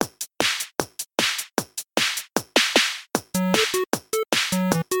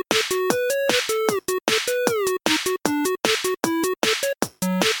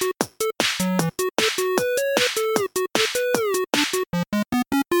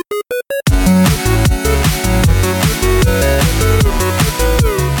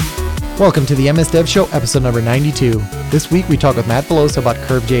Welcome to the MS Dev Show, episode number 92. This week we talk with Matt Veloso about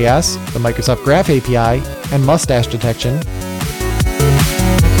Curve.js, the Microsoft Graph API, and mustache detection.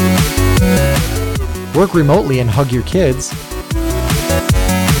 Work remotely and hug your kids.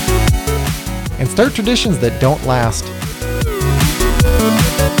 And start traditions that don't last.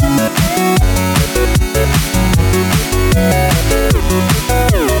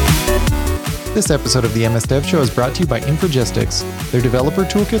 This episode of the MS Dev Show is brought to you by Infragistics. Their developer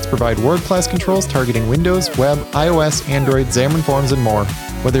toolkits provide world-class controls targeting Windows, web, iOS, Android, Xamarin Forms, and more.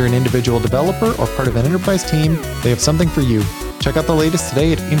 Whether you're an individual developer or part of an enterprise team, they have something for you. Check out the latest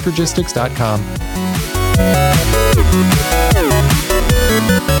today at Infragistics.com.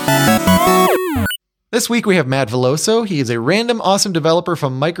 This week we have Matt Veloso. He is a random awesome developer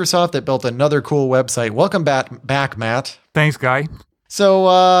from Microsoft that built another cool website. Welcome back, Matt. Thanks, Guy. So,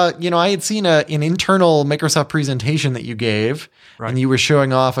 I had seen an internal Microsoft presentation that you gave, right, and you were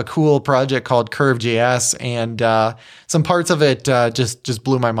showing off a cool project called Curve.js, and some parts of it just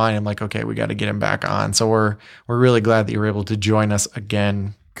blew my mind. I'm like, okay, we got to get him back on. So we're really glad that you were able to join us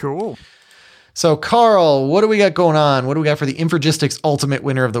again. Cool. So, Carl, what do we got going on? What do we got for the Infragistics Ultimate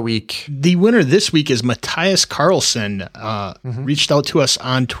Winner of the Week? The winner this week is Matthias Carlson. Reached out to us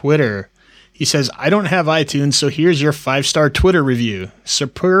on Twitter. He says, I don't have iTunes, so here's your 5-star Twitter review.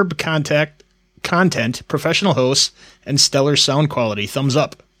 Superb content, professional hosts, and stellar sound quality. Thumbs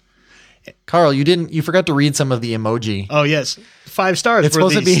up. Carl, you forgot to read some of the emoji. Oh, yes. 5 stars it's for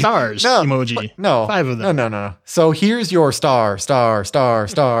supposed the to be stars emoji. No. 5 of them. No. So here's your star.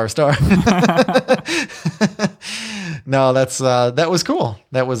 No, that was cool.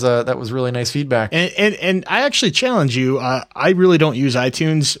 That was really nice feedback. And I actually challenge you. I really don't use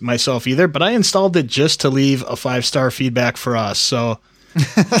iTunes myself either, but I installed it just to leave a 5-star feedback for us. So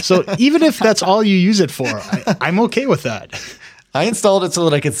even if that's all you use it for, I'm okay with that. I installed it so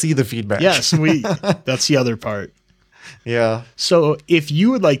that I could see the feedback. Yes, that's the other part. Yeah. So if you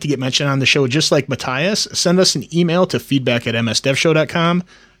would like to get mentioned on the show just like Matthias, send us an email to feedback@msdevshow.com.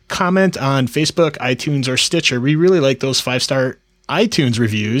 Comment on Facebook, iTunes, or Stitcher. We really like those 5-star iTunes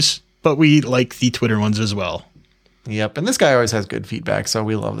reviews, but we like the Twitter ones as well. Yep. And this guy always has good feedback, so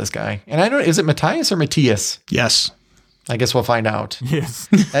we love this guy. And is it Matthias or Matthias? Yes. I guess we'll find out. Yes.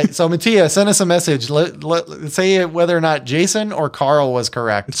 So Matthias, send us a message. Let's say whether or not Jason or Carl was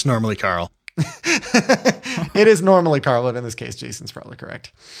correct. It's normally Carl. It is normally Carl, but in this case, Jason's probably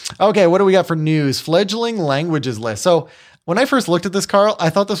correct. Okay, what do we got for news? Fledgling languages list. So when I first looked at this, Carl, I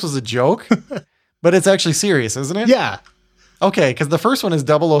thought this was a joke, but it's actually serious, isn't it? Yeah. Okay, because the first one is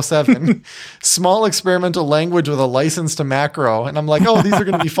 007, small experimental language with a license to macro. And I'm like, oh, these are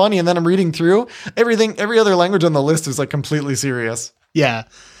going to be funny. And then I'm reading through every other language on the list is like completely serious. Yeah.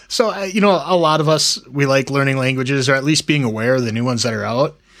 So, a lot of us, we like learning languages or at least being aware of the new ones that are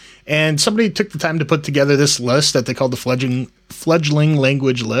out. And somebody took the time to put together this list that they called the fledgling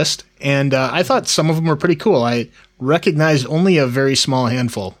language list. And I thought some of them were pretty cool. I recognized only a very small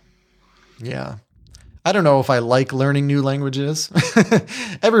handful. Yeah. I don't know if I like learning new languages.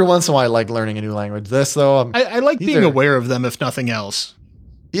 Every once in a while, I like learning a new language. This, though, I like being aware of them, if nothing else.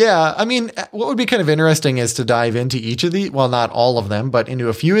 Yeah. I mean, what would be kind of interesting is to dive into each of these. Well, not all of them, but into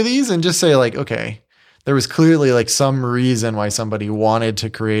a few of these and just say like, okay, there was clearly like some reason why somebody wanted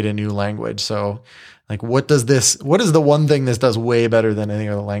to create a new language. So like, what is the one thing this does way better than any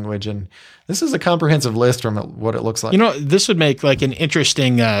other language? And this is a comprehensive list from what it looks like. This would make like an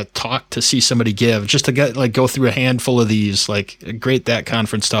interesting talk to see somebody give, just to go through a handful of these, like that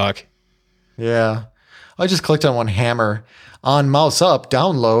conference talk. Yeah. I just clicked on one hammer. On mouse up,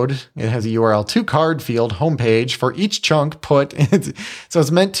 download, it has a URL to card field homepage for each chunk so it's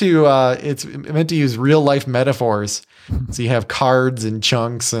meant to use real life metaphors. So you have cards and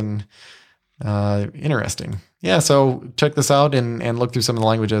chunks and interesting. Yeah. So check this out and look through some of the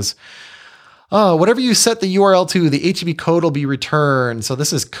languages. Whatever you set the URL to, the HTTP code will be returned. So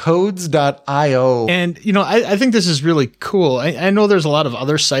this is codes.io. And, I think this is really cool. I know there's a lot of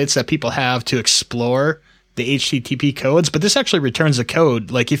other sites that people have to explore the HTTP codes, but this actually returns a code.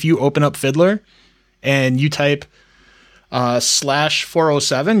 Like if you open up Fiddler and you type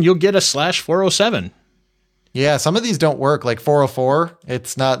 /407, you'll get a /407. Yeah, some of these don't work. Like 404,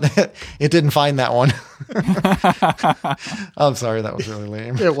 it's not. It didn't find that one. I'm sorry, that was really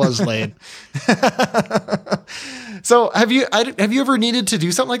lame. It was lame. So have you ever needed to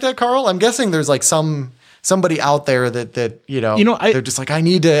do something like that, Carl? I'm guessing there's like somebody out there that they're just like, I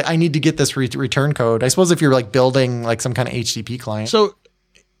need to get this return code. I suppose if you're like building like some kind of HTTP client. So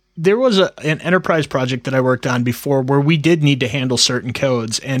there was an enterprise project that I worked on before where we did need to handle certain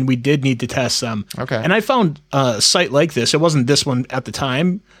codes and we did need to test them. Okay. And I found a site like this. It wasn't this one at the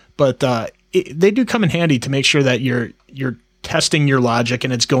time, but they do come in handy to make sure that you're testing your logic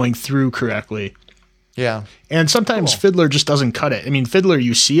and it's going through correctly. Yeah. And sometimes Fiddler just doesn't cut it. I mean, Fiddler,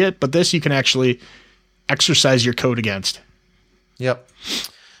 you see it, but this you can actually exercise your code against. Yep.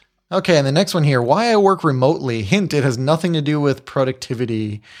 Okay, and the next one here, why I work remotely. Hint, it has nothing to do with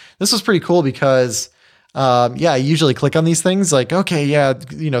productivity. This was pretty cool because, I usually click on these things like, okay, yeah,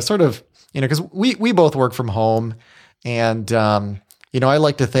 sort of, because we both work from home. And, I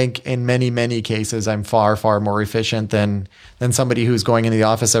like to think in many, many cases, I'm far, far more efficient than somebody who's going into the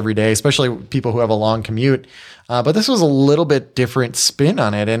office every day, especially people who have a long commute. But this was a little bit different spin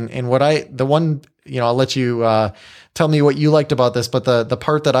on it. And I'll let you tell me what you liked about this, but the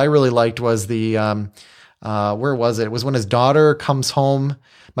part that I really liked was the, where was it? It was when his daughter comes home.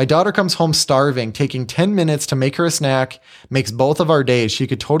 My daughter comes home starving, taking 10 minutes to make her a snack, makes both of our days. She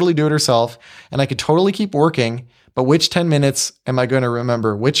could totally do it herself, and I could totally keep working. But which 10 minutes am I going to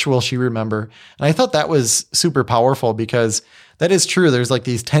remember? Which will she remember? And I thought that was super powerful because that is true. There's like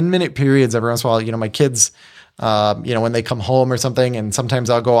these 10-minute periods every once in a while. My kids, when they come home or something, and sometimes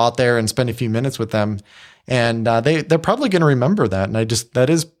I'll go out there and spend a few minutes with them, and they're probably going to remember that. And that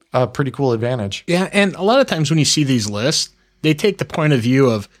is a pretty cool advantage. Yeah, and a lot of times when you see these lists, they take the point of view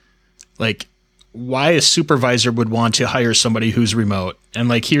of like why a supervisor would want to hire somebody who's remote, and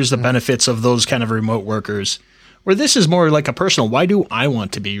like here's the benefits of those kind of remote workers. Where this is more like a personal, why do I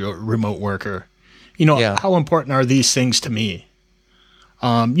want to be a remote worker? How important are these things to me?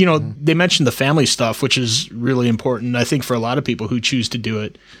 They mentioned the family stuff, which is really important, I think, for a lot of people who choose to do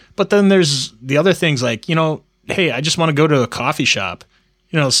it. But then there's the other things like, hey, I just want to go to a coffee shop.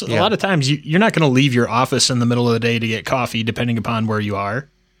 A lot of times you're not going to leave your office in the middle of the day to get coffee, depending upon where you are.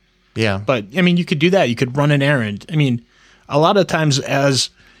 Yeah. But, you could do that. You could run an errand. A lot of times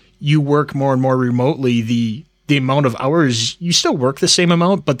as you work more and more remotely, the amount of hours, you still work the same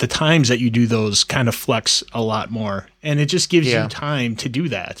amount, but the times that you do those kind of flex a lot more. And it just gives you time to do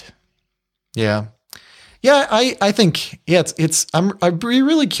that. Yeah. Yeah, I think, I'd be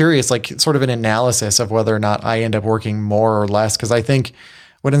really curious, like sort of an analysis of whether or not I end up working more or less. Cause I think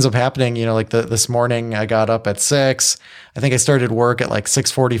what ends up happening, like this morning I got up at 6, I think I started work at like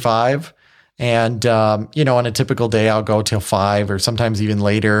 6:45. And, on a typical day, I'll go till 5 or sometimes even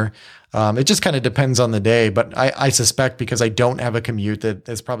later. It just kind of depends on the day, but I suspect because I don't have a commute that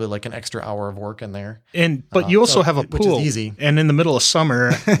there's probably like an extra hour of work in there. But you also have a pool, which is easy. And in the middle of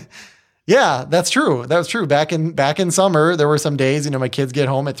summer. Yeah, that's true. That was true. Back in summer, there were some days, my kids get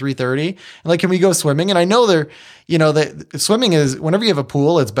home at 3:30 and like, can we go swimming? And I know that swimming is, whenever you have a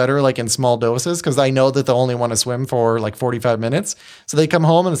pool, it's better like in small doses. Cause I know that they'll only want to swim for like 45 minutes. So they come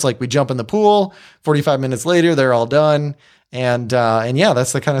home and it's like, we jump in the pool, 45 minutes later, they're all done. And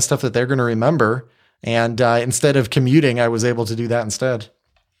that's the kind of stuff that they're going to remember. And instead of commuting, I was able to do that instead.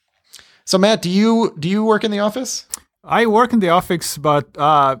 So Matt, do you work in the office? I work in the office, but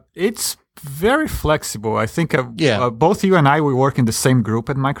it's very flexible. I think both you and I, we work in the same group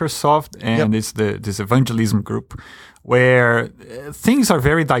at Microsoft, and it's this evangelism group where things are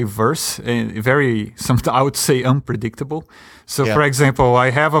very diverse and very, I would say, unpredictable. So, for example,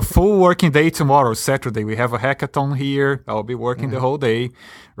 I have a full working day tomorrow, Saturday. We have a hackathon here. I'll be working the whole day,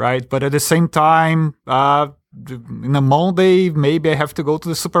 right? But at the same time, in a Monday, maybe I have to go to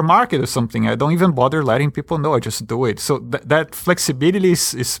the supermarket or something. I don't even bother letting people know. I just do it. So that flexibility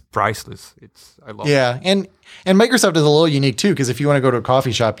is priceless. I love it. Yeah, and Microsoft is a little unique too, because if you want to go to a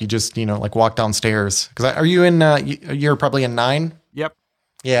coffee shop, you just like walk downstairs. Because are you in? You're probably in 9. Yep.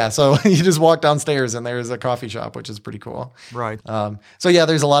 Yeah, so you just walk downstairs and there's a coffee shop, which is pretty cool. Right.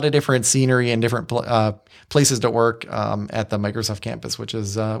 There's a lot of different scenery and different places to work at the Microsoft campus, which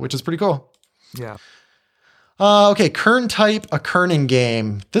is pretty cool. Yeah. Okay, Kern type, a kerning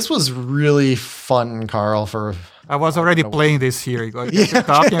game. This was really fun, Carl. I was already playing this here.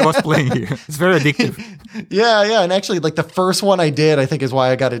 I was playing here. It's very addictive. Yeah, and actually, like the first one I did, I think is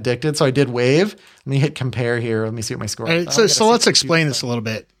why I got addicted. So I did Wave. Let me hit compare here. Let me see what my score is. So let's explain this a little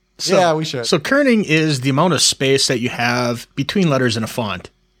bit. Yeah, we should. So kerning is the amount of space that you have between letters in a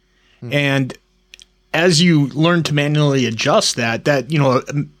font, and as you learn to manually adjust that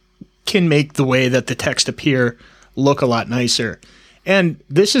can make the way that the text appear look a lot nicer. And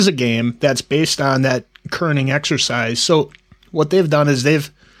this is a game that's based on that kerning exercise. So what they've done is they've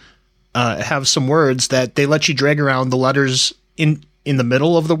have some words that they let you drag around the letters in the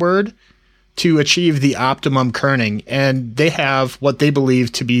middle of the word to achieve the optimum kerning. And they have what they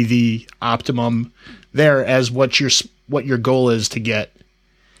believe to be the optimum there as what your goal is to get.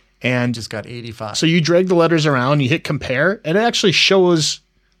 And just got 85. So you drag the letters around, you hit compare, and it actually shows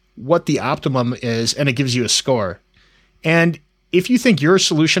what the optimum is, and it gives you a score. And if you think your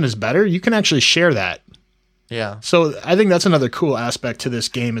solution is better, you can actually share that. Yeah. So I think that's another cool aspect to this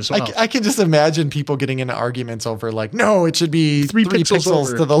game as well. I can just imagine people getting into arguments over like, no, it should be three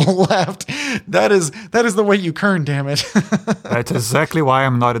pixels to the left. That is the way you kern, damn it. That's exactly why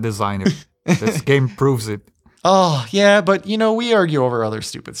I'm not a designer. This game proves it. Oh, yeah, but we argue over other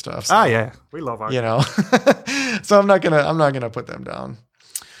stupid stuff. So, yeah. We love arguing. So I'm not gonna put them down.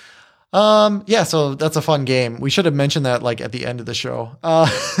 Yeah, so that's a fun game. We should have mentioned that like at the end of the show,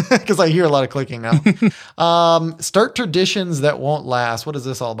 because I hear a lot of clicking now. Start traditions that won't last. What is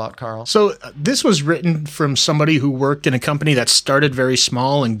this all about, Carl? So this was written from somebody who worked in a company that started very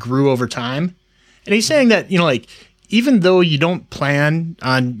small and grew over time. And he's saying that, like, even though you don't plan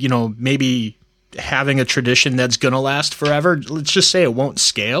on, maybe having a tradition that's going to last forever, let's just say it won't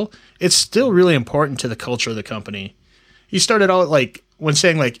scale, it's still really important to the culture of the company. He started out like, when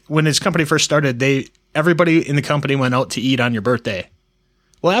his company first started, everybody in the company went out to eat on your birthday.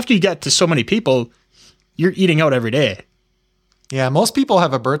 Well, after you got to so many people, you're eating out every day. Yeah, most people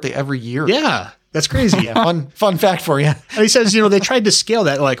have a birthday every year. Yeah, that's crazy. Yeah, fun fact for you. And he says, they tried to scale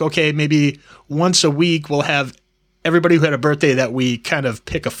that, like, okay, maybe once a week we'll have everybody who had a birthday that we kind of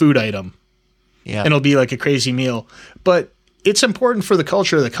pick a food item. Yeah. And it'll be like a crazy meal. But it's important for the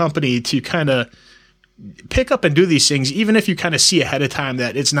culture of the company to kind of pick up and do these things, even if you kind of see ahead of time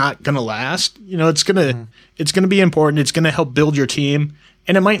that it's not going to last. It's going to be important. It's going to help build your team,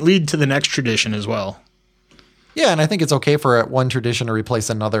 and it might lead to the next tradition as well. Yeah, and I think it's okay for one tradition to replace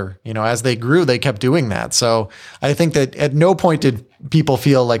another. As they grew, they kept doing that. So I think that at no point did people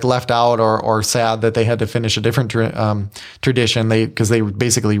feel like left out or sad that they had to finish a different tradition. Because they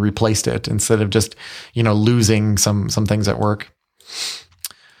basically replaced it instead of just losing some things at work.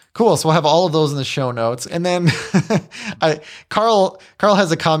 Cool. So we'll have all of those in the show notes. And then Carl has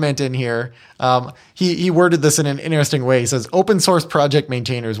a comment in here. He worded this in an interesting way. He says, open source project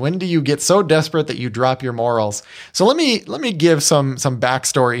maintainers, when do you get so desperate that you drop your morals? So let me give some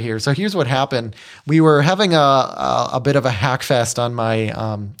backstory here. So here's what happened. We were having a bit of a hack fest on my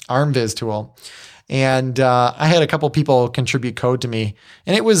ArmViz tool. And I had a couple people contribute code to me,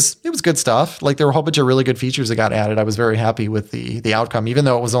 and it was good stuff. Like there were a whole bunch of really good features that got added. I was very happy with the outcome, even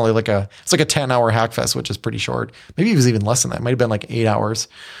though it was only like a 10-hour hack fest, which is pretty short. Maybe it was even less than that. It might have been like 8 hours.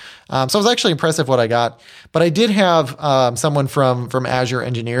 So I was actually impressed with what I got. But I did have someone from Azure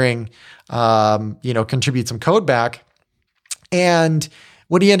Engineering, contribute some code back, and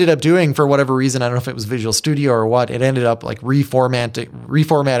what he ended up doing, for whatever reason, I don't know if it was Visual Studio or what, it ended up like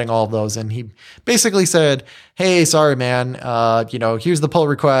reformatting all of those. And he basically said, hey, sorry, man, here's the pull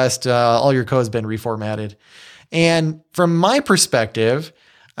request. All your code's been reformatted. And from my perspective,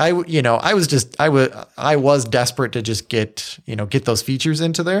 I was desperate to just get those features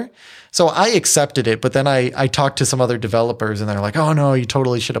into there. So I accepted it, but then I talked to some other developers and they're like, oh no, you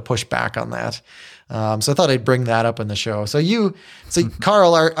totally should have pushed back on that. So I thought I'd bring that up in the show. So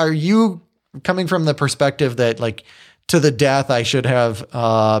Carl, are you coming from the perspective that like to the death, I should have,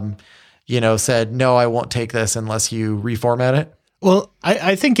 said, no, I won't take this unless you reformat it? Well,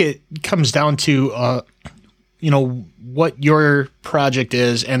 I think it comes down to, what your project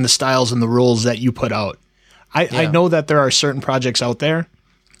is and the styles and the rules that you put out. I know that there are certain projects out there.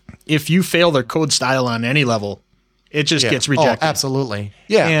 If you fail their code style on any level, it just gets rejected. Oh, absolutely.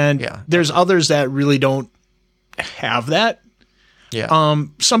 Yeah. And there's others that really don't have that. Yeah.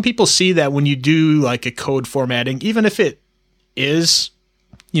 Some people see that when you do like a code formatting, even if it is,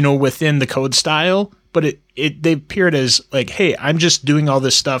 within the code style, but they appear it as like, hey, I'm just doing all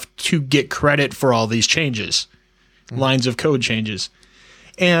this stuff to get credit for all these changes, lines of code changes.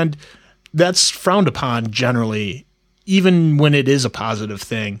 And that's frowned upon generally, even when it is a positive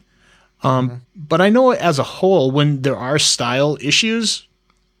thing. But I know as a whole, when there are style issues,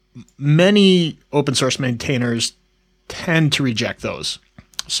 many open source maintainers tend to reject those.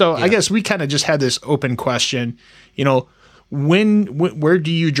 So I guess we kind of just had this open question, where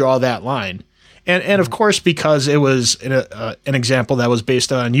do you draw that line? And of course, because it was an example that was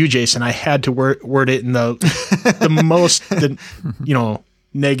based on you, Jason, I had to word it in the most,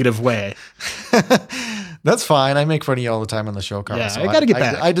 negative way. That's fine. I make fun of you all the time on the show, Carl. Yeah, so I got to get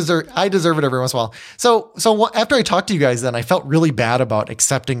back. I deserve it every once in a while. So after I talked to you guys, then I felt really bad about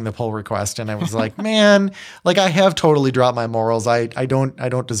accepting the pull request, and I was like, man, like I have totally dropped my morals. I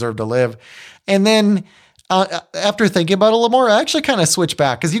don't deserve to live. And then after thinking about it a little more, I actually kind of switched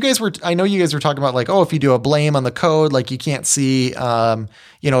back because I know you guys were talking about like, oh, if you do a blame on the code, like you can't see,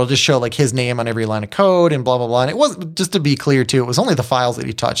 it'll just show like his name on every line of code and blah, blah, blah. And it was, just to be clear too, it was only the files that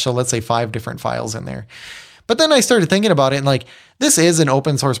he touched. So let's say 5 different files in there. But then I started thinking about it and like, this is an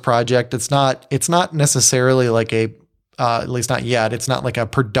open source project. It's not necessarily like a at least not yet. It's not like a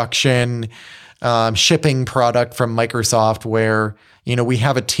production shipping product from Microsoft where, we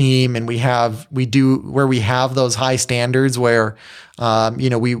have a team and we have those high standards where,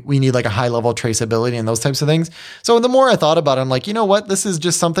 we need like a high level of traceability and those types of things. So the more I thought about it, I'm like, you know what, this is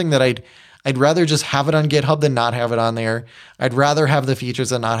just something that I'd rather just have it on GitHub than not have it on there. I'd rather have the features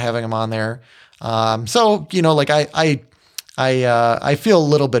than not having them on there. So, like I feel a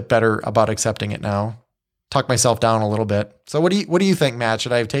little bit better about accepting it now. Talk myself down a little bit. So what do you think, Matt?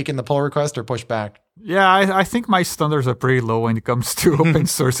 Should I have taken the pull request or push back? Yeah, I think my standards are pretty low when it comes to open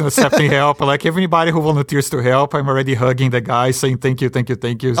source and accepting help. Like everybody who volunteers to help, I'm already hugging the guy saying thank you.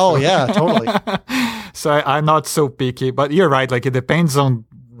 So, oh yeah, totally. So I'm not so picky, but you're right. Like it depends on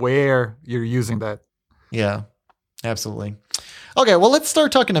where you're using that. Yeah, absolutely. Okay, well, let's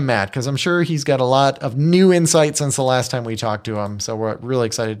start talking to Matt because I'm sure he's got a lot of new insight since the last time we talked to him. So we're really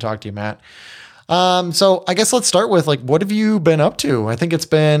excited to talk to you, Matt. So I guess let's start with like, what have you been up to? I think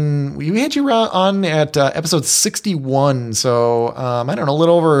we had you on at episode 61. So I don't know, a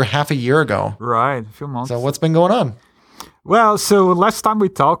little over half a year ago. Right, a few months. So what's been going on? Well, so last time we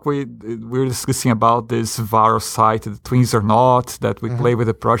talked, we were discussing about this viral site, the Twins or Not, that we play with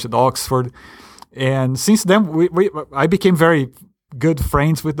the Project Oxford. And since then, I became very good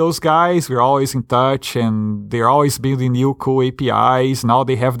friends with those guys. We're always in touch, and they're always building new cool APIs. Now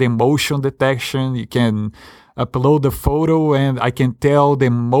they have the emotion detection. You can upload the photo, and I can tell the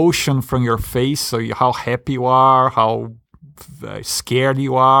emotion from your face, so how happy you are, how scared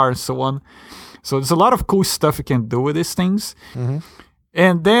you are, and so on. So there's a lot of cool stuff you can do with these things. Mm-hmm.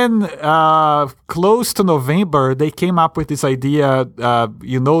 And then close to November, they came up with this idea, the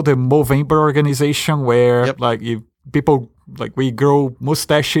Movember organization, where people we grow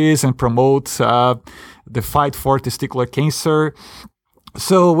mustaches and promote the fight for testicular cancer.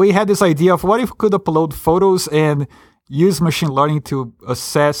 So we had this idea of what if we could upload photos and use machine learning to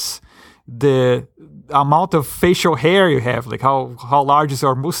assess the amount of facial hair you have, like how large is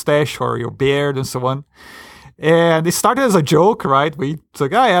your mustache or your beard and so on. And it started as a joke, right? We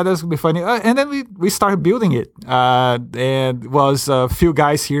like, oh yeah, that's gonna be funny. And then we started building it. And it was a few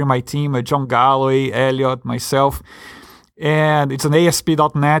guys here in my team, John Galloway, Elliot, myself. And it's an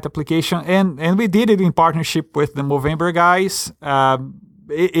ASP.NET application. And we did it in partnership with the Movember guys.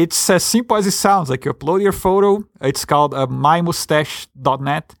 It's as simple as it sounds. Like you upload your photo. It's called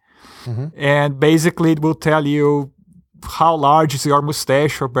mymustache.net. Mm-hmm. And basically it will tell you how large is your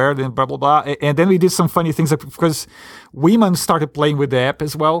mustache or beard and blah, blah, blah. And then we did some funny things because women started playing with the app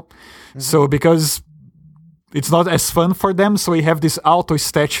as well. Mm-hmm. So because it's not as fun for them, so we have this auto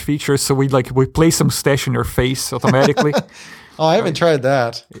stash feature. So we place some stash in your face automatically. Oh, I haven't tried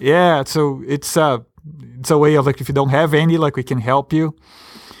that. Yeah. So it's a way of if you don't have any, we can help you.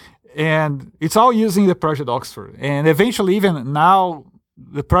 And it's all using the Project Oxford. And eventually even now,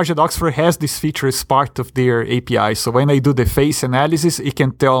 the Project Oxford has this feature as part of their API. So when I do the face analysis, it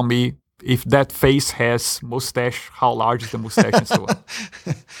can tell me if that face has mustache, how large is the mustache, and so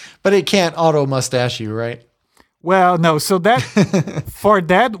on. But it can't auto mustache you, right? Well, no. So that for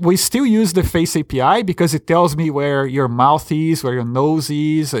that, we still use the face API because it tells me where your mouth is, where your nose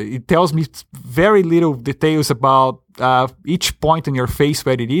is. It tells me very little details about each point in your face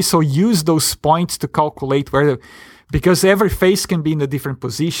where it is. So use those points to calculate where because every face can be in a different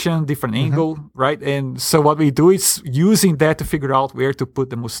position, different angle, right? And so what we do is using that to figure out where to put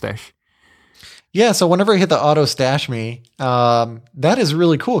the mustache. Yeah, so whenever I hit the auto stash me, that is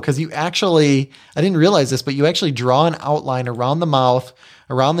really cool because you actually, I didn't realize this, but you actually draw an outline around the mouth,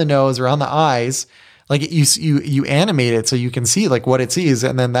 around the nose, around the eyes. Like you animate it so you can see what it sees,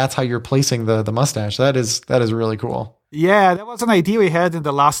 and then that's how you're placing the mustache. That is really cool. Yeah, that was an idea we had in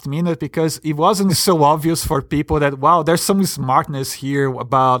the last minute because it wasn't so obvious for people that, wow, there's some smartness here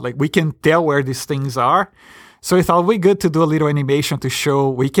about we can tell where these things are. So we thought we good to do a little animation to show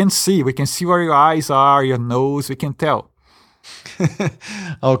we can see where your eyes are, your nose, we can tell.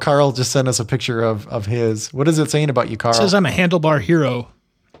 Oh, Carl just sent us a picture of his. What is it saying about you, Carl? It says I'm a handlebar hero.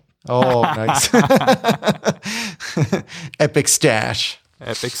 Oh, nice. Epic stash.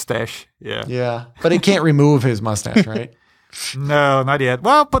 Epic stash, yeah. Yeah, but it can't remove his mustache, right? No, not yet.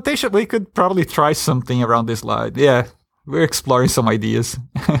 Well, potentially we could probably try something around this line. Yeah, we're exploring some ideas.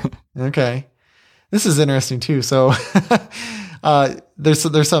 Okay. This is interesting too. So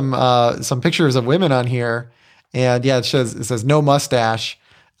there's some pictures of women on here, and yeah, it says no mustache.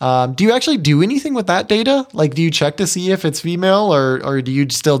 Do you actually do anything with that data? Do you check to see if it's female, or do you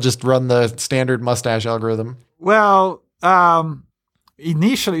still just run the standard mustache algorithm? Well,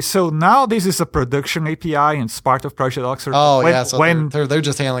 Initially, so now this is a production API and it's part of Project Oxford. So they're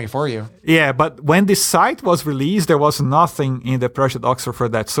just handling it for you. Yeah, but when the site was released, there was nothing in the Project Oxford for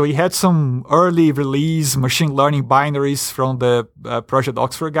that. So we had some early release machine learning binaries from the Project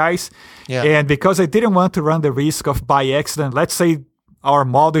Oxford guys. Yeah. And because I didn't want to run the risk of by accident, let's say our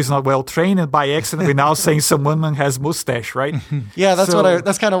model is not well trained, and by accident we're now saying some woman has mustache, right? Yeah,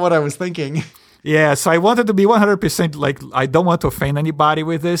 that's kind of what I was thinking. Yeah, so I wanted to be 100% like, I don't want to offend anybody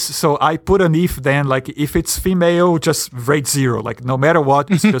with this. So I put an if then, like if it's female, just rate 0. Like no matter what,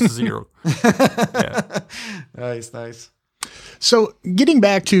 it's just 0. Yeah. Nice. So getting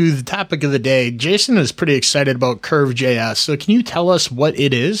back to the topic of the day, Jason is pretty excited about Curve.js. So can you tell us what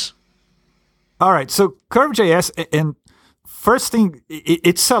it is? All right, so Curve.js, and first thing,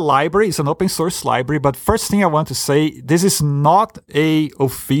 it's a library, it's an open source library, but first thing I want to say, this is not a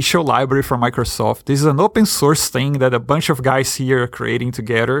official library from Microsoft. This is an open source thing that a bunch of guys here are creating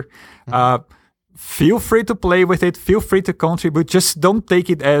together. Feel free to play with it, feel free to contribute, just don't take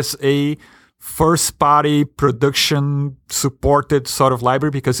it as a first party production supported sort of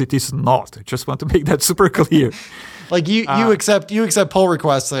library, because it is not. I just want to make that super clear. Like you accept pull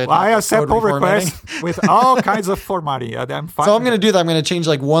requests. I accept pull requests with all kinds of formatting. I'm fine. So I'm going to do that. I'm going to change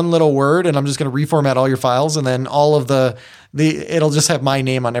like one little word, and I'm just going to reformat all your files, and then all of it'll just have my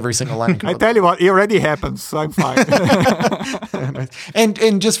name on every single line. I tell you what, it already happens, so I'm fine.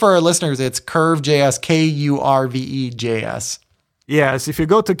 and just for our listeners, it's Curve.js, Curve.js. Yes, if you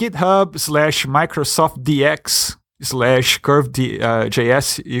go to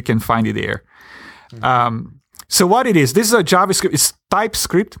GitHub/MicrosoftDX/Curve.js, you can find it there. Mm-hmm. So what it is, this is a JavaScript, it's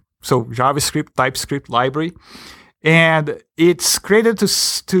TypeScript, so JavaScript, TypeScript library, and it's created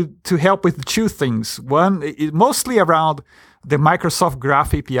to help with two things. One, mostly around the Microsoft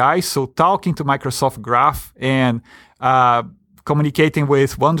Graph API, so talking to Microsoft Graph and communicating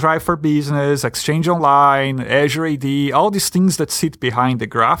with OneDrive for Business, Exchange Online, Azure AD, all these things that sit behind the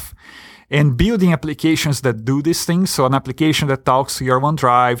graph, and building applications that do these things. So an application that talks to your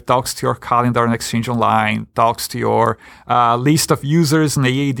OneDrive, talks to your calendar and Exchange Online, talks to your list of users in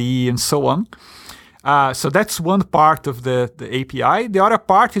AAD, and so on. So that's one part of the API. The other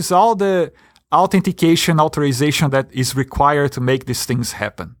part is all the authentication, authorization that is required to make these things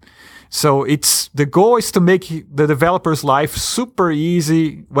happen. So the goal is to make the developer's life super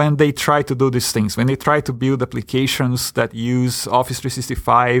easy when they try to do these things, when they try to build applications that use Office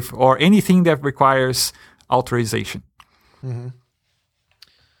 365 or anything that requires authorization. Mm-hmm.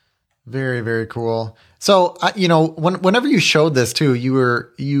 Very, very cool. So, whenever you showed this too,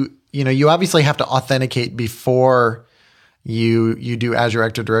 you obviously have to authenticate before you do Azure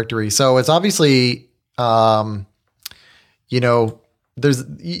Active Directory. So it's obviously, you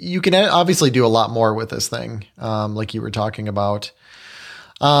can obviously do a lot more with this thing, like you were talking about.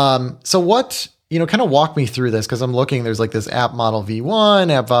 So what, kind of walk me through this, because I'm looking, there's like this app model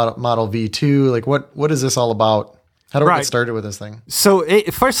V1, app model V2. Like what is this all about? How do we get started with this thing? So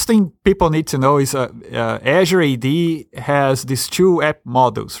first thing people need to know is Azure AD has these two app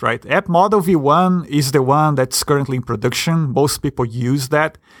models, right? App model V1 is the one that's currently in production. Most people use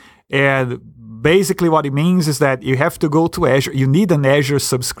that. And basically what it means is that you have to go to Azure. You need an Azure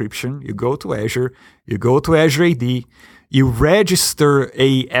subscription. You go to Azure. You go to Azure AD. You register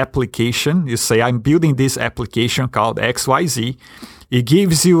a application. You say, I'm building this application called XYZ. It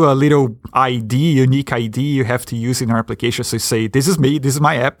gives you a little ID, unique ID you have to use in your application. So you say, this is me, this is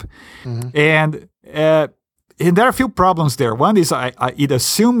my app. Mm-hmm. And there are a few problems there. One is it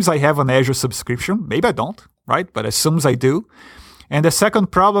assumes I have an Azure subscription. Maybe I don't, right? But assumes I do. And the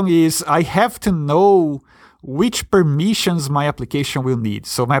second problem is I have to know which permissions my application will need.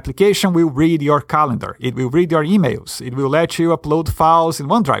 So my application will read your calendar. It will read your emails. It will let you upload files in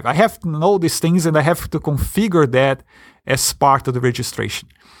OneDrive. I have to know these things, and I have to configure that as part of the registration.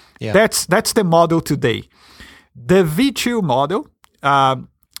 Yeah. That's the model today. The V2 model,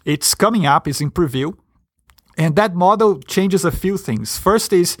 it's coming up, it's in preview. And that model changes a few things.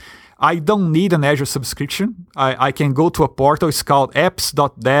 First is I don't need an Azure subscription. I can go to a portal. It's called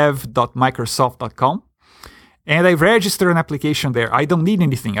apps.dev.microsoft.com. And I register an application there. I don't need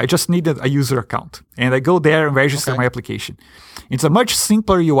anything. I just need a user account. And I go there and register my application. It's a much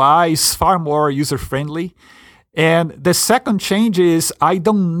simpler UI. It's far more user-friendly. And the second change is I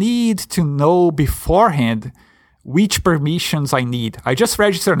don't need to know beforehand which permissions I need. I just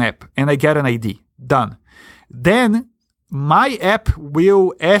register an app and I get an ID. Done. Then my app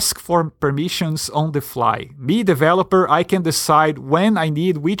will ask for permissions on the fly. Me, developer, I can decide when I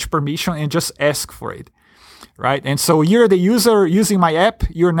need which permission and just ask for it. Right? And so you're the user using my app,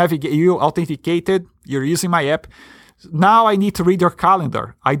 you authenticated, you're using my app. Now I need to read your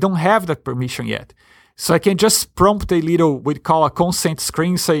calendar. I don't have that permission yet. So I can just prompt a little, we call a consent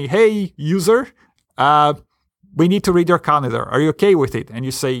screen saying, hey, user, we need to read your calendar. Are you okay with it? And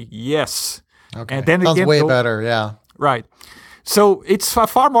you say, yes. Okay. And then sounds way better, yeah. Right. So it's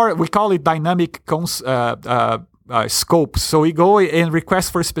far more, we call it dynamic scopes. So we go and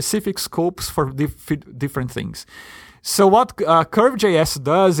request for specific scopes for different things. So what Curve.js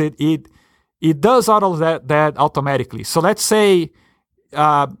does, it does all of that automatically. So let's say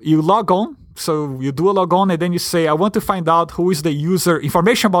you log on. So you do a logon and then you say, I want to find out who is the user,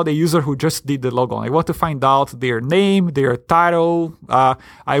 information about the user who just did the logon. I want to find out their name, their title.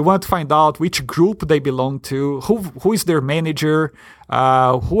 I want to find out which group they belong to, who is their manager,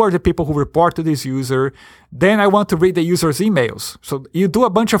 who are the people who report to this user. Then I want to read the user's emails. So you do a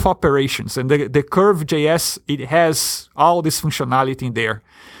bunch of operations, and the Curve.js, it has all this functionality in there.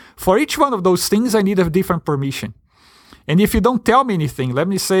 For each one of those things, I need a different permission. And if you don't tell me anything,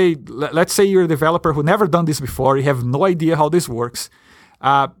 let's say you're a developer who never done this before, you have no idea how this works,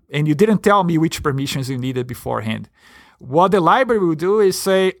 and you didn't tell me which permissions you needed beforehand. What the library will do is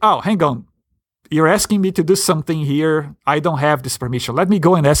say, oh, hang on, you're asking me to do something here, I don't have this permission. Let me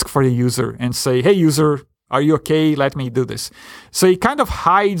go and ask for the user and say, hey, user, are you okay? Let me do this. So it kind of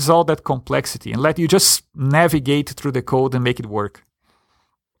hides all that complexity and let you just navigate through the code and make it work.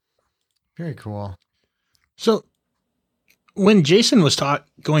 Very cool. So when Jason was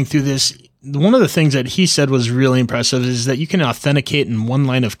going through this, one of the things that he said was really impressive is that you can authenticate in one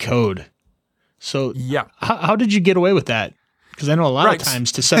line of code. So yeah, how did you get away with that? Because I know a lot of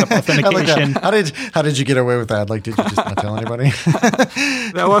times to set up authentication. How did you get away with that? Like, did you just not tell anybody?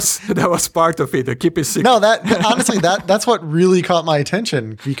 that was part of it. To keep it secret. No, honestly, that's what really caught my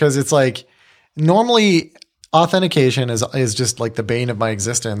attention, because it's like normally authentication is just like the bane of my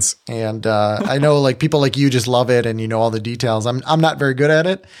existence. And I know like people like you just love it and you know all the details. I'm not very good at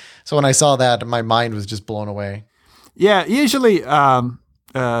it. So when I saw that, my mind was just blown away. Yeah, usually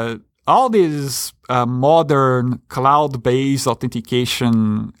all these modern cloud-based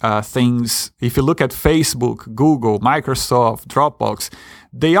authentication things, if you look at Facebook, Google, Microsoft, Dropbox,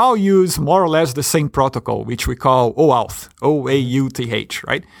 they all use more or less the same protocol, which we call OAuth, O-A-U-T-H,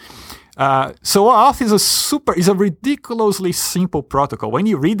 right? So OAuth is a ridiculously simple protocol. When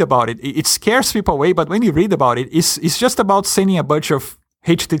you read about it, it scares people away, but when you read about it, it's just about sending a bunch of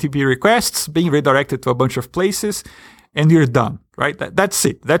HTTP requests, being redirected to a bunch of places, and you're done, right? That's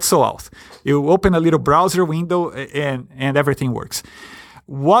it. That's OAuth. You open a little browser window and everything works.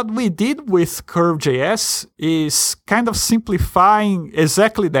 What we did with Curve.js is kind of simplifying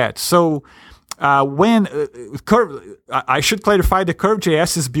exactly that. So I should clarify, the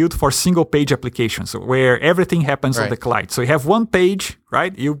Curve.js is built for single-page applications where everything happens on the client. So you have one page,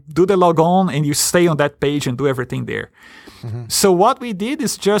 right? You do the logon and you stay on that page and do everything there. Mm-hmm. So what we did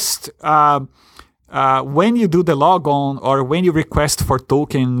is just when you do the logon or when you request for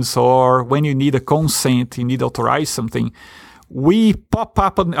tokens or when you need a consent, you need to authorize something, we pop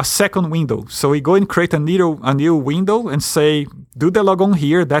up a second window. So we go and create a new window and say, do the logon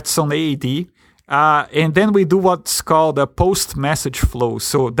here, that's on AAD. And then we do what's called a post message flow.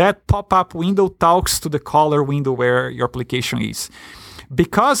 So that pop-up window talks to the caller window where your application is.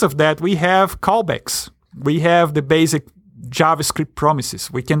 Because of that, we have callbacks. We have the basic JavaScript promises.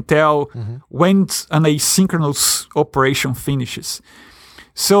 We can tell when an asynchronous operation finishes.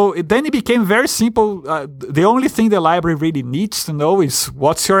 So then it became very simple. The only thing the library really needs to know is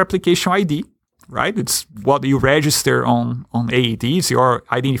what's your application ID, right? It's what you register on AAD, it's your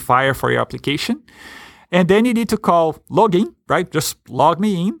identifier for your application. And then you need to call login, right? Just log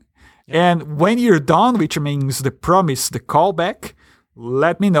me in. Yep. And when you're done, which means the promise, the callback,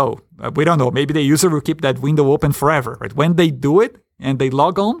 let me know. We don't know. Maybe the user will keep that window open forever, right? When they do it and they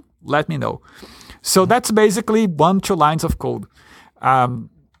log on, let me know. So that's basically 1-2 lines of code.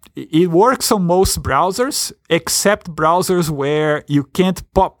 It works on most browsers, except browsers where you can't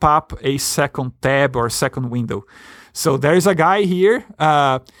pop up a second tab or second window. So there is a guy here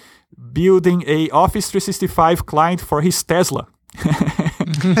building a Office 365 client for his Tesla.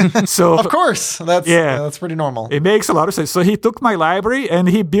 So of course, that's pretty normal. It makes a lot of sense. So he took my library and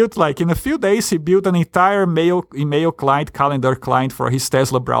he built, like in a few days, he built an entire email client, calendar client for his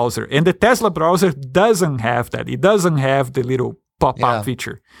Tesla browser. And the Tesla browser doesn't have that. It doesn't have the little pop-up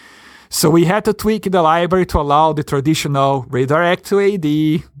feature. So we had to tweak the library to allow the traditional redirect to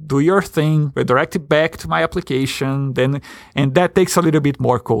AD, do your thing, redirect it back to my application, and that takes a little bit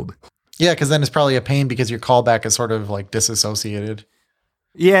more code. Yeah, because then it's probably a pain because your callback is sort of like disassociated.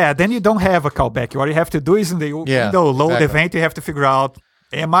 Yeah, then you don't have a callback. What you have to do is in the window load event, you have to figure out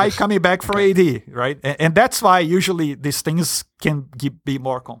Am I coming back from AD, right? And that's why usually these things can be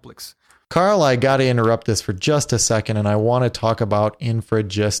more complex. Carl, I got to interrupt this for just a second, and I want to talk about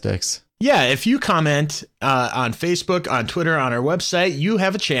Infragistics. Yeah, if you comment on Facebook, on Twitter, on our website, you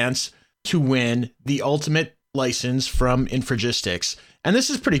have a chance to win the ultimate license from Infragistics. And this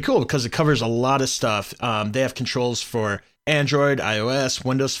is pretty cool because it covers a lot of stuff. They have controls for Android, iOS,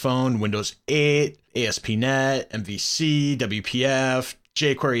 Windows Phone, Windows 8, ASP.NET, MVC, WPF,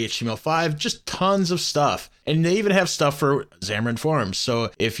 jQuery, HTML5, just tons of stuff. And they even have stuff for Xamarin Forms. So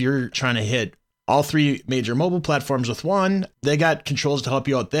if you're trying to hit all three major mobile platforms with one, they got controls to help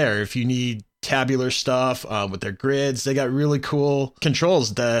you out there. If you need tabular stuff with their grids, they got really cool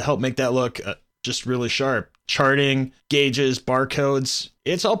controls to help make that look just really sharp. Charting, gauges, barcodes,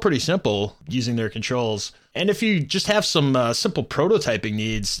 it's all pretty simple using their controls. And if you just have some simple prototyping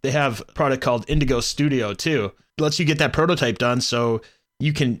needs, they have a product called Indigo Studio too. It lets you get that prototype done so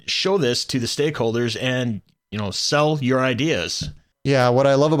you can show this to the stakeholders and, sell your ideas. Yeah, what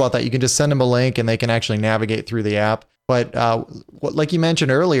I love about that, you can just send them a link and they can actually navigate through the app. But like you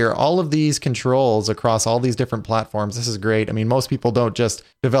mentioned earlier, all of these controls across all these different platforms, this is great. I mean, most people don't just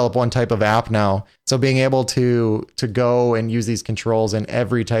develop one type of app now. So being able to go and use these controls in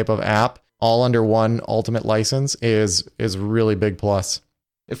every type of app, all under one ultimate license is really big plus.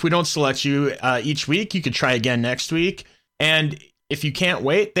 If we don't select you each week, you could try again next week. And if you can't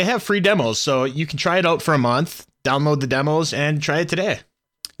wait, they have free demos. So you can try it out for a month, download the demos, and try it today.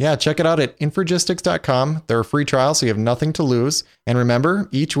 Yeah, check it out at Infragistics.com. They're a free trial, so you have nothing to lose. And remember,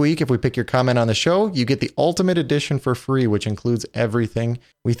 each week, if we pick your comment on the show, you get the Ultimate Edition for free, which includes everything.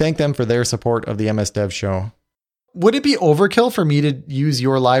 We thank them for their support of the MS Dev Show. Would it be overkill for me to use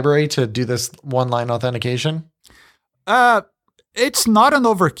your library to do this one-line authentication? It's not an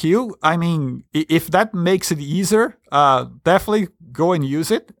overkill. I mean, if that makes it easier, definitely go and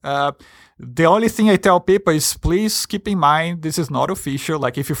use it. The only thing I tell people is please keep in mind, this is not official.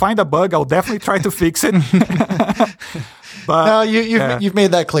 Like if you find a bug, I'll definitely try to fix it. But no, you've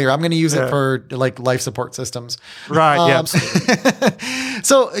made that clear. I'm going to use it for like life support systems. Right. Yeah.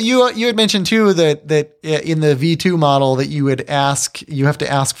 So you had mentioned too that in the V2 model that you have to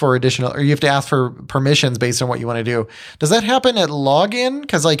ask for additional, or you have to ask for permissions based on what you want to do. Does that happen at login?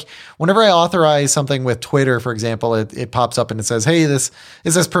 Because like whenever I authorize something with Twitter, for example, it pops up and it says, "Hey, this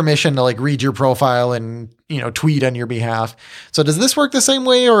is this permission to like read your profile and tweet on your behalf." So does this work the same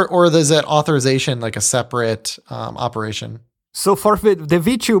way, or is that authorization like a separate operation? So for the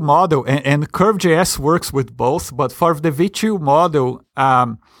V2 model, and Curve.js works with both, but for the V2 model,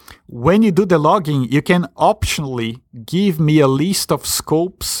 when you do the login, you can optionally give me a list of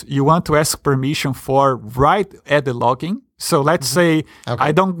scopes you want to ask permission for right at the login. So let's say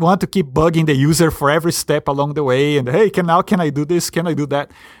I don't want to keep bugging the user for every step along the way. And hey, can I do this? Can I do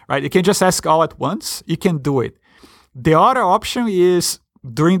that? Right? You can just ask all at once. You can do it. The other option is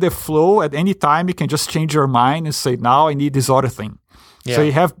during the flow, at any time, you can just change your mind and say, now I need this other thing. Yeah. So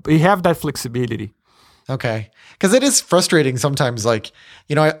you have that flexibility. Okay. Because it is frustrating sometimes. Like,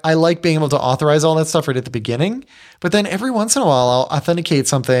 I like being able to authorize all that stuff right at the beginning, but then every once in a while I'll authenticate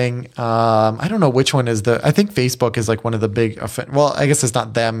something. I don't know which one is I think Facebook is like one of the big, well, I guess it's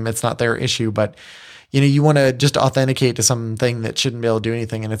not them, it's not their issue, but you want to just authenticate to something that shouldn't be able to do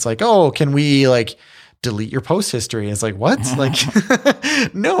anything. And it's like, oh, can we like delete your post history? And it's like, what? Like,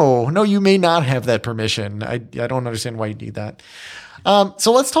 no, you may not have that permission. I don't understand why you need that.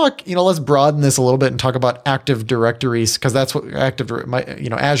 So let's talk, let's broaden this a little bit and talk about Active Directories, because that's what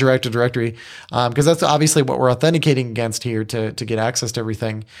Azure Active Directory, because that's obviously what we're authenticating against here to get access to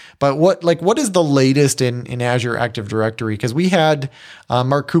everything. But what is the latest in Azure Active Directory? Because we had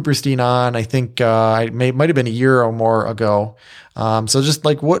Mark Cooperstein on, I think it might have been a year or more ago. So just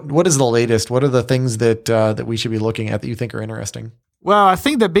like what is the latest? What are the things that we should be looking at that you think are interesting? Well, I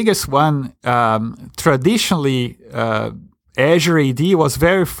think the biggest one traditionally. Azure AD was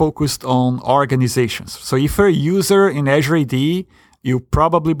very focused on organizations. So if you're a user in Azure AD, you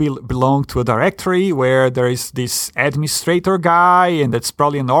probably belong to a directory where there is this administrator guy, and that's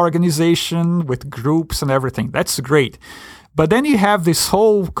probably an organization with groups and everything. That's great. But then you have this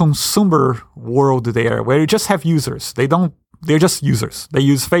whole consumer world there where you just have users. They're just users. They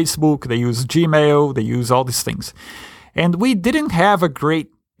use Facebook, they use Gmail, they use all these things. And we didn't have a great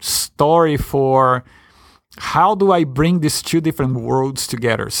story for how do I bring these two different worlds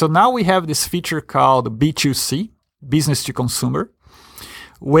together? So now we have this feature called B2C, business to consumer,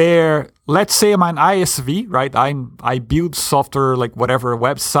 where let's say I'm an ISV, right? I build software like whatever, a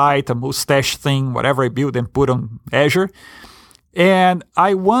website, a mustache thing, whatever I build and put on Azure. And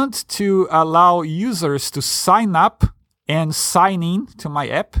I want to allow users to sign up and sign in to my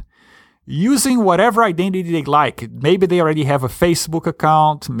app using whatever identity they like. Maybe they already have a Facebook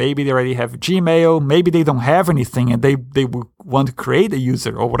account, maybe they already have Gmail, maybe they don't have anything and they want to create a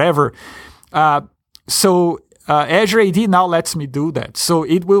user or whatever. So Azure AD now lets me do that. So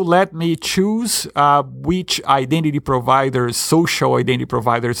it will let me choose which identity providers, social identity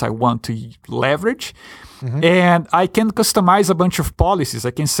providers I want to leverage. Mm-hmm. And I can customize a bunch of policies.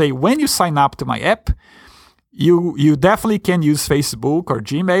 I can say, when you sign up to my app, you definitely can use Facebook or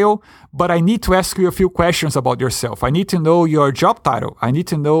Gmail, but I need to ask you a few questions about yourself. I need to know your job title. I need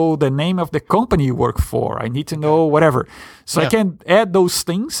to know the name of the company you work for. I need to know whatever. So I can add those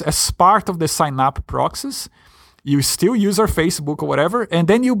things as part of the sign-up process. You still use our Facebook or whatever, and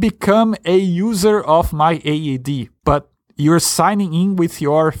then you become a user of my AAD, but you're signing in with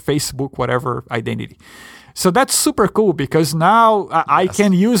your Facebook whatever identity. So that's super cool because now I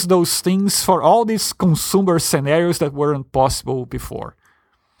can use those things for all these consumer scenarios that weren't possible before.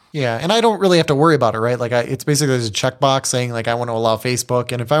 Yeah, and I don't really have to worry about it, right? Like it's basically there's a checkbox saying like I want to allow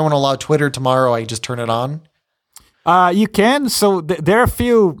Facebook, and if I want to allow Twitter tomorrow, I just turn it on. You can. So there are a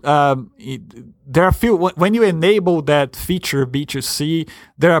few. When you enable that feature B2C,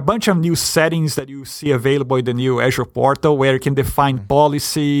 there are a bunch of new settings that you see available in the new Azure portal where you can define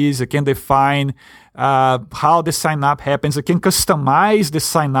policies, you can define how the sign up happens, you can customize the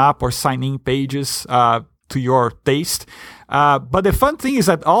sign up or sign in pages to your taste. But the fun thing is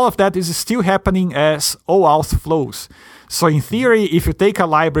that all of that is still happening as OAuth flows. So in theory, if you take a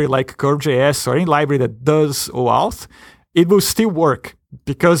library like Curve.js or any library that does OAuth, it will still work.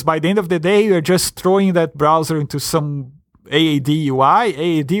 Because by the end of the day, you're just throwing that browser into some AAD UI.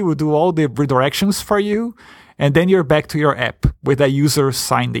 AAD will do all the redirections for you. And then you're back to your app with a user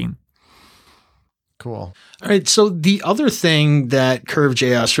signed in. Cool. All right. So the other thing that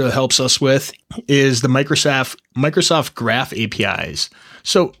Curve.js really helps us with is the Microsoft Graph APIs.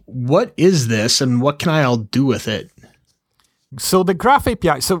 So what is this and what can I all do with it? So the Graph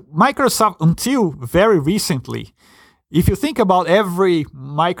API, so Microsoft, until very recently, if you think about every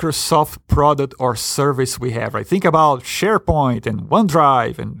Microsoft product or service we have, right? Think about SharePoint and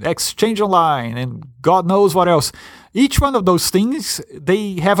OneDrive and Exchange Online and God knows what else. Each one of those things,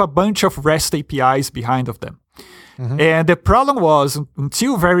 they have a bunch of REST APIs behind of them. Mm-hmm. And the problem was,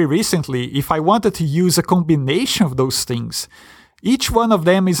 until very recently, if I wanted to use a combination of those things, each one of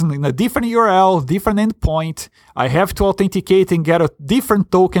them is in a different URL, different endpoint. I have to authenticate and get a different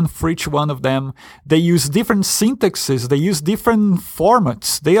token for each one of them. They use different syntaxes. They use different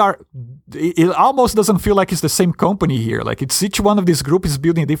formats. It almost doesn't feel like it's the same company here. Like it's each one of these groups is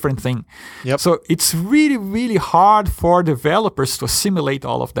building a different thing. Yep. So it's really, really hard for developers to assimilate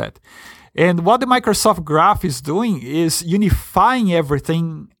all of that. And what the Microsoft Graph is doing is unifying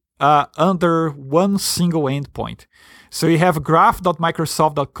everything under one single endpoint. So you have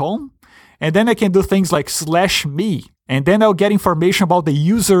graph.microsoft.com, and then I can do things like /me, and then I'll get information about the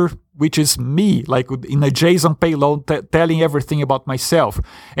user, which is me, like in a JSON payload telling everything about myself.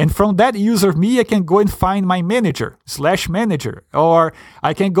 And from that user me, I can go and find my manager, /manager, or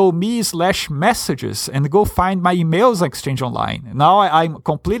I can go me/messages and go find my emails on Exchange Online. Now I'm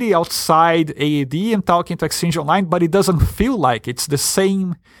completely outside AAD and talking to Exchange Online, but it doesn't feel like it's the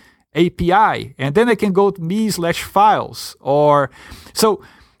same API, and then I can go to me/files so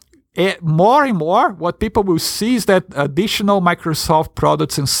more and more what people will see is that additional Microsoft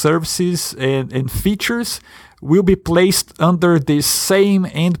products and services and features will be placed under this same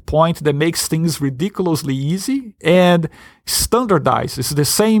endpoint that makes things ridiculously easy and standardized. It's the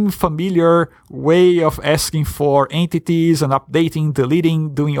same familiar way of asking for entities and updating,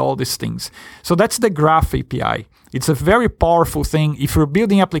 deleting, doing all these things. So that's the Graph API. It's a very powerful thing. If you're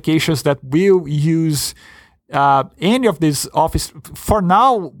building applications that will use any of these Office, for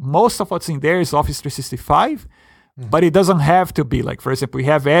now, most of what's in there is Office 365, but it doesn't have to be. Like, for example, we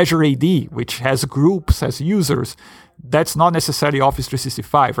have Azure AD, which has groups, has users. That's not necessarily Office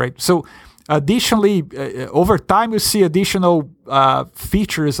 365, right? So additionally, over time, you see additional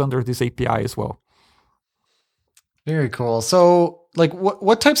features under this API as well. Very cool. So, like,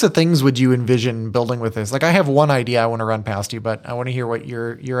 what types of things would you envision building with this? Like, I have one idea I want to run past you, but I want to hear what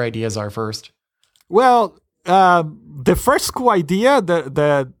your ideas are first. Well, the first cool idea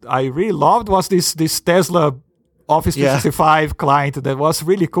that I really loved was this Tesla Office 365 client that was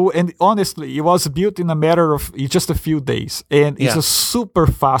really cool. And honestly, it was built in a matter of just a few days. And it's a super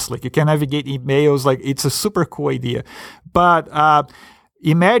fast, like you can navigate emails, like it's a super cool idea. But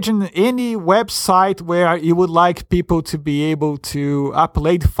imagine any website where you would like people to be able to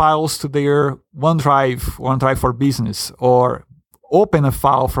upload files to their OneDrive for Business, or open a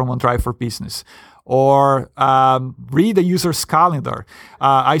file from OneDrive for Business, or read a user's calendar.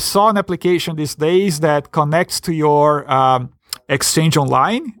 I saw an application these days that connects to your Exchange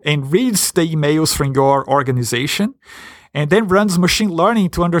Online and reads the emails from your organization, and then runs machine learning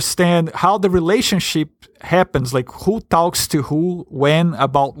to understand how the relationship happens, like who talks to who, when,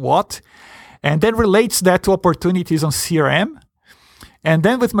 about what, and then relates that to opportunities on CRM. And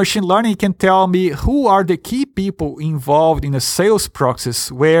then with machine learning, it can tell me who are the key people involved in a sales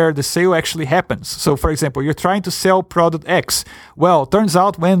process where the sale actually happens. So, for example, you're trying to sell product X. Well, turns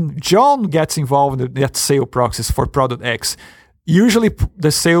out when John gets involved in that sale process for product X, usually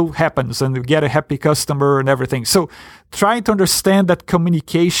the sale happens and you get a happy customer and everything. So trying to understand that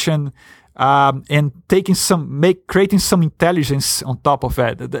communication and creating some intelligence on top of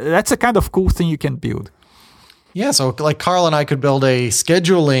that. That's a kind of cool thing you can build. Yeah, so like Carl and I could build a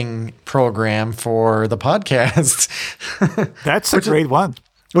scheduling program for the podcast. That's a great one.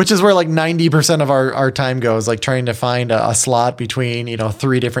 Which is where like 90% of our time goes, like trying to find a slot between,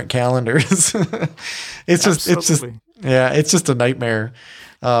 3 different calendars. It's just a nightmare.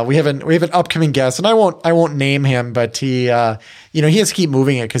 We have an upcoming guest, and I won't name him, but he has to keep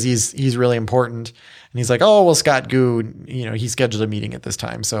moving it because he's really important. And he's like, oh, well, Scott Goo, he scheduled a meeting at this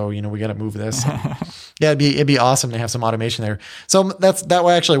time. So, we got to move this. Yeah, it'd be awesome to have some automation there. So that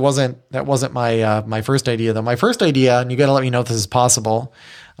actually wasn't my, my first idea though. My first idea, and you got to let me know if this is possible.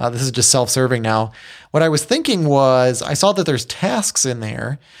 This is just self-serving now. What I was thinking was I saw that there's tasks in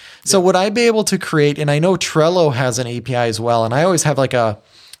there. So would I be able to create, and I know Trello has an API as well. And I always have like a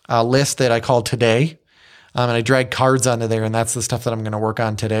list that I call today. And I drag cards onto there, and that's the stuff that I'm going to work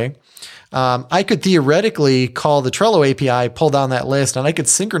on today. I could theoretically call the Trello API, pull down that list, and I could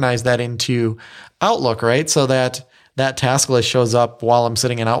synchronize that into Outlook, right? So that task list shows up while I'm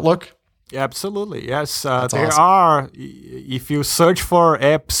sitting in Outlook. Absolutely, yes. There awesome. are, if you search for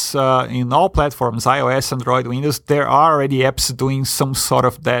apps in all platforms, iOS, Android, Windows, there are already apps doing some sort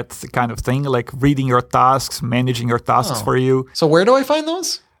of that kind of thing, like reading your tasks, managing your tasks for you. So where do I find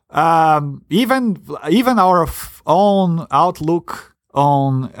those? Even our own Outlook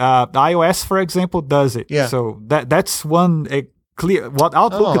on iOS, for example, does it. Yeah. So that's one clear. What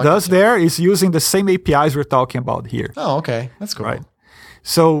Outlook does there is using the same APIs we're talking about here. Oh, okay, that's cool. Right.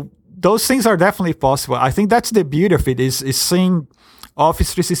 So those things are definitely possible. I think that's the beauty of it is seeing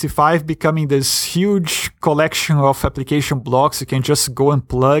Office 365 becoming this huge collection of application blocks you can just go and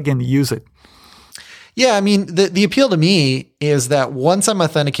plug and use it. Yeah, I mean, the appeal to me is that once I'm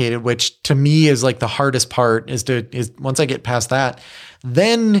authenticated, which to me is like the hardest part, is once I get past that,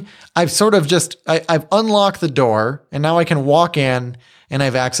 then I've sort of I've unlocked the door, and now I can walk in and I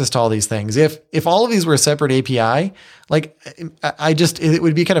have access to all these things. If all of these were a separate API, like it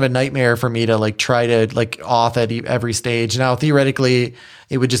would be kind of a nightmare for me to like try to like auth at every stage. Now, theoretically,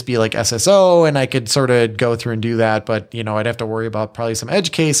 it would just be like SSO, and I could sort of go through and do that, but I'd have to worry about probably some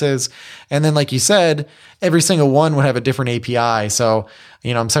edge cases. And then, like you said, every single one would have a different API. So,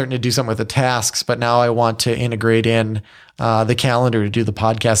 I'm starting to do something with the tasks, but now I want to integrate in the calendar to do the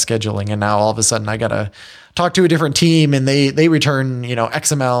podcast scheduling. And now all of a sudden I got to talk to a different team, and they return,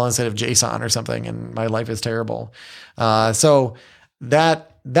 XML instead of JSON or something. And my life is terrible. So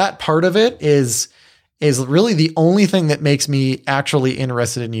that part of it is really the only thing that makes me actually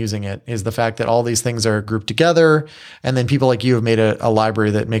interested in using it, is the fact that all these things are grouped together. And then people like you have made a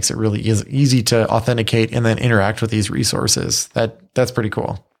library that makes it really easy to authenticate and then interact with these resources. That's pretty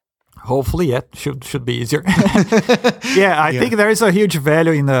cool. Hopefully, yeah, should be easier. I think there is a huge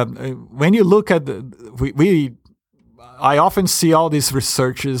value in when you look at I often see all these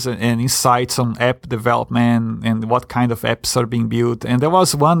researches and insights on app development and what kind of apps are being built. And there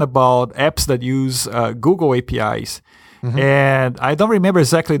was one about apps that use Google APIs. Mm-hmm. And I don't remember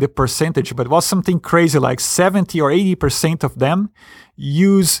exactly the percentage, but it was something crazy, like 70 or 80% of them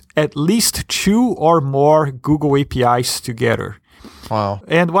use at least 2 or more Google APIs together. Wow.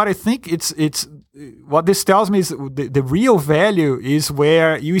 And what I think it's what this tells me is the real value is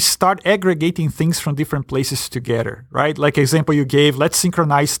where you start aggregating things from different places together, right? Like example you gave, let's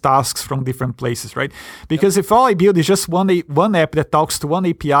synchronize tasks from different places, right? Because if all I build is just one app that talks to one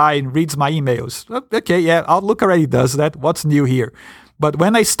API and reads my emails, okay, yeah, Outlook already does that. What's new here? But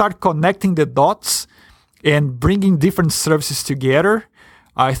when I start connecting the dots and bringing different services together,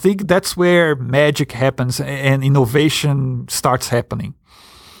 I think that's where magic happens and innovation starts happening.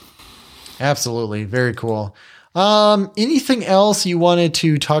 Absolutely. Very cool. Anything else you wanted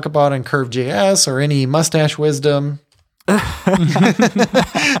to talk about on Curve.js or any mustache wisdom?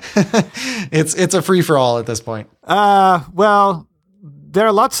 It's a free for all at this point. Well, there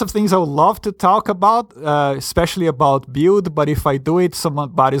are lots of things I would love to talk about, especially about Build, but if I do it,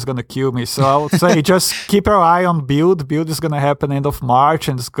 somebody's going to kill me. So I would say just keep your eye on Build. Build is going to happen end of March,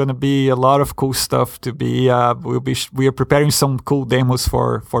 and it's going to be a lot of cool stuff to be. We are preparing some cool demos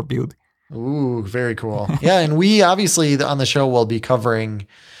for Build. Ooh, very cool. Yeah, and we obviously on the show will be covering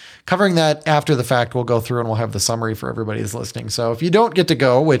that after the fact. We'll go through and we'll have the summary for everybody who's listening. So if you don't get to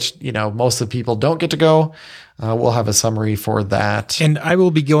go, which, most of the people don't get to go, we'll have a summary for that. And I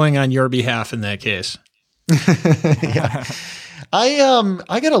will be going on your behalf in that case. Yeah. I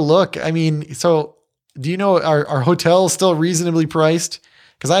got to look. I mean, so do you know, our hotel still reasonably priced?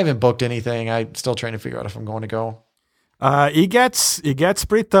 Because I haven't booked anything. I'm still trying to figure out if I'm going to go. It gets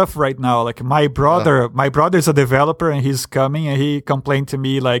pretty tough right now. Like my brother's a developer and he's coming, and he complained to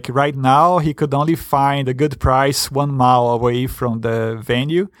me like right now he could only find a good price 1 mile away from the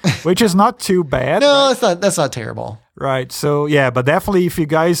venue, which is not too bad. No, right? That's not terrible. Right. So yeah, but definitely if you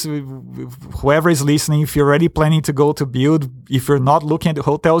guys, whoever is listening, if you're already planning to go to Build, if you're not looking at the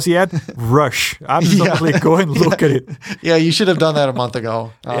hotels yet, rush. Absolutely go and look at it. Yeah, you should have done that a month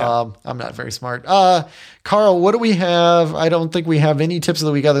ago. I'm not very smart. Carl, what do we have? I don't think we have any tips of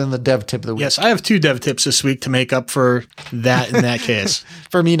the week other than the dev tip of the week. Yes, I have 2 dev tips this week to make up for that in that case.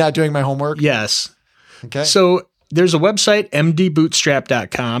 For me not doing my homework? Yes. Okay. So there's a website,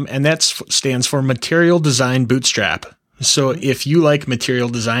 mdbootstrap.com, and that stands for Material Design Bootstrap. So if you like material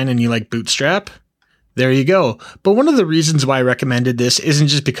design and you like Bootstrap, there you go. But one of the reasons why I recommended this isn't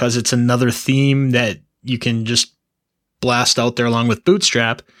just because it's another theme that you can just blast out there along with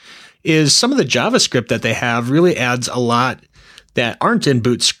Bootstrap, is some of the JavaScript that they have really adds a lot that aren't in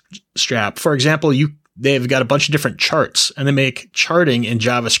Bootstrap. For example, they've got a bunch of different charts, and they make charting in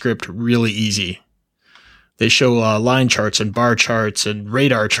JavaScript really easy. They show line charts and bar charts and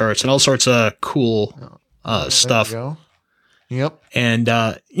radar charts and all sorts of cool stuff. Yep. And,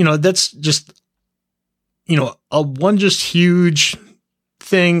 that's just, one just huge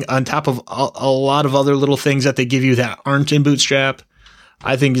thing on top of a lot of other little things that they give you that aren't in Bootstrap,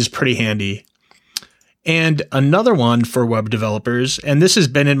 I think is pretty handy. And another one for web developers, and this has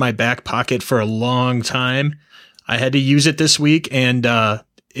been in my back pocket for a long time. I had to use it this week, and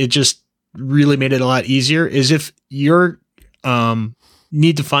it just really made it a lot easier, is if you're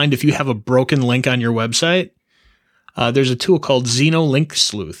need to find if you have a broken link on your website, there's a tool called Xeno Link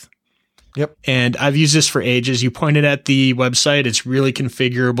Sleuth. Yep. And I've used this for ages. You point it at the website. It's really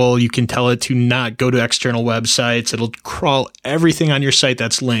configurable. You can tell it to not go to external websites. It'll crawl everything on your site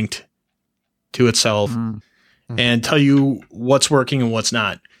that's linked to itself and tell you what's working and what's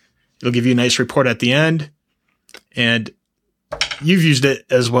not. It'll give you a nice report at the end. And you've used it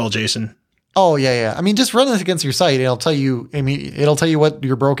as well, Jason. Oh, yeah. I mean, just run this against your site. It'll tell you what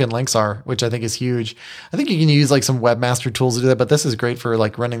your broken links are, which I think is huge. I think you can use like some webmaster tools to do that, but this is great for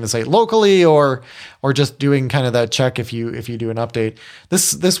like running the site locally or just doing kind of that check if you do an update.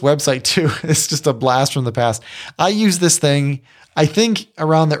 This website too is just a blast from the past. I use this thing, I think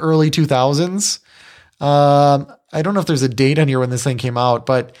around the early 2000s. I don't know if there's a date on here when this thing came out,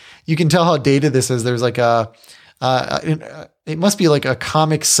 but you can tell how dated this is. There's like it must be like a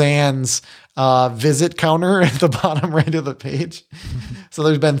Comic Sans visit counter at the bottom right of the page. So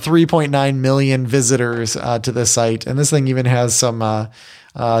there's been 3.9 million visitors to this site. And this thing even has some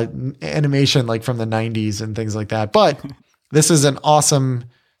animation like from the 90s and things like that. But this is an awesome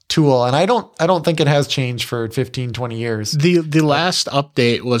tool. And I don't think it has changed for 15, 20 years. The last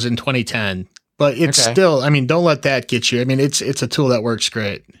update was in 2010, but it's still, I mean, don't let that get you. I mean, it's a tool that works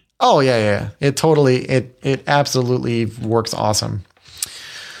great. Oh, yeah. It absolutely works awesome.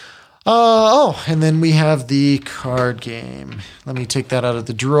 And then we have the card game. Let me take that out of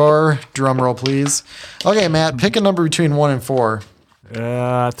the drawer. Drum roll, please. Okay, Matt, pick a number between 1 and 4.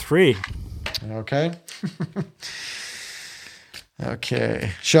 3. Okay.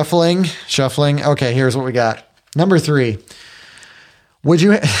 Okay. Shuffling. Okay, here's what we got. Number 3. Would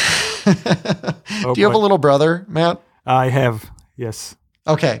you... Do you have a little brother, Matt? I have, yes.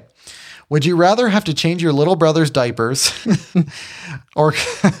 Okay. Would you rather have to change your little brother's diapers or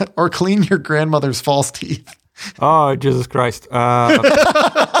clean your grandmother's false teeth? Oh, Jesus Christ.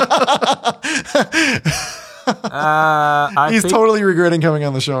 He's totally regretting coming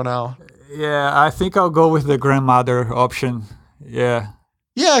on the show now. Yeah, I think I'll go with the grandmother option. Yeah.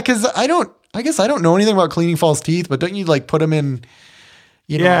 Yeah, because I guess I don't know anything about cleaning false teeth, but don't you like put them in...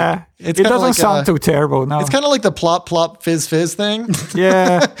 Yeah, it doesn't sound too terrible. No, it's kind of like the plop plop fizz fizz thing.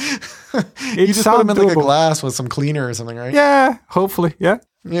 Yeah, you just put them in like a glass with some cleaner or something, right? Yeah, hopefully. Yeah.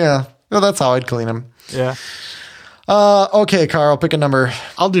 Well, that's how I'd clean them. Yeah. Okay, Carl, pick a number.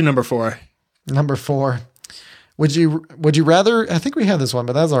 I'll do number 4. Number 4. Would you rather, I think we had this one,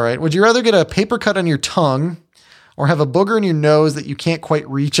 but that's all right. Would you rather get a paper cut on your tongue or have a booger in your nose that you can't quite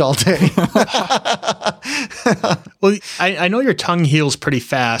reach all day? Well, I know your tongue heals pretty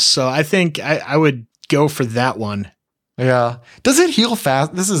fast, so I think I would go for that one. Yeah. Does it heal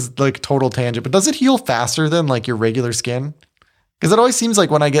fast? This is like total tangent, but does it heal faster than like your regular skin? Because it always seems like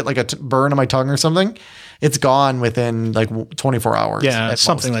when I get like a burn on my tongue or something, it's gone within like 24 hours. Yeah,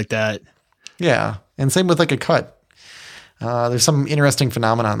 something like that. Yeah. And same with like a cut. There's some interesting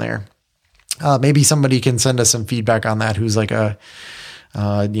phenomenon there. Maybe somebody can send us some feedback on that who's like a,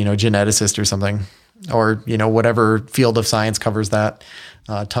 geneticist or something, or, whatever field of science covers that,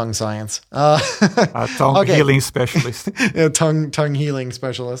 tongue science. Tongue healing specialist. tongue healing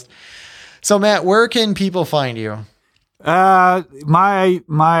specialist. So Matt, where can people find you? My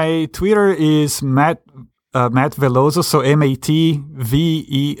Twitter is Matt Veloso, so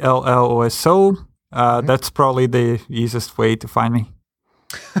MATVELLOSO. That's probably the easiest way to find me.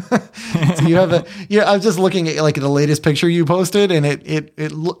 So you have I was just looking at like the latest picture you posted, and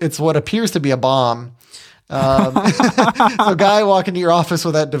it's what appears to be a bomb. So a guy walking to your office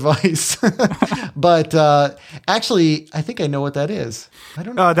with that device, but actually, I think I know what that is. I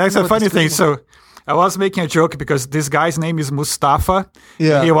don't know. That's a funny thing. So I was making a joke because this guy's name is Mustafa.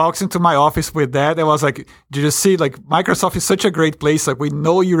 Yeah. He walks into my office with that. I was like, did you see, like, Microsoft is such a great place. Like, we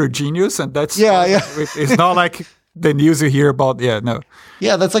know you're a genius, and that's it's not like the news you hear about. Yeah, no.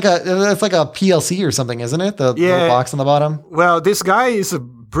 Yeah, that's like a PLC or something, isn't it? The little box on the bottom. Well, this guy is a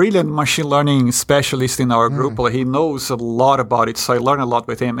brilliant machine learning specialist in our group. He knows a lot about it, so I learned a lot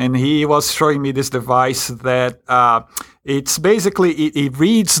with him. And he was showing me this device that it's basically, it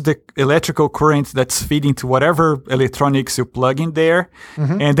reads the electrical current that's feeding to whatever electronics you plug in there,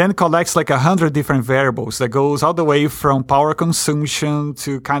 and then collects like 100 different variables that goes all the way from power consumption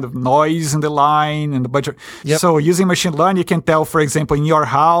to kind of noise in the line and the budget. Yep. So using machine learning, you can tell, for example, in your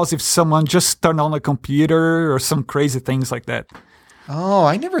house, if someone just turned on a computer or some crazy things like that. Oh,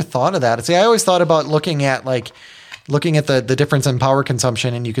 I never thought of that. See, I always thought about looking at the difference in power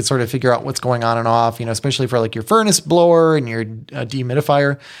consumption, and you could sort of figure out what's going on and off, especially for like your furnace blower and your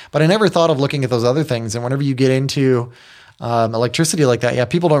dehumidifier. But I never thought of looking at those other things. And whenever you get into electricity like that,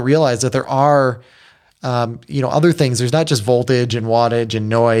 people don't realize that there are, other things. There's not just voltage and wattage and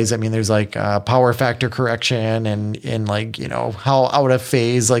noise. I mean, there's like power factor correction and like, how out of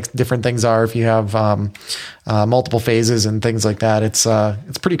phase like different things are if you have multiple phases and things like that. It's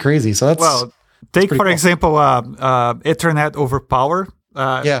pretty crazy. So that's take for example Ethernet over power,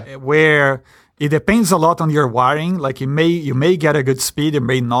 where it depends a lot on your wiring. Like you may get a good speed, you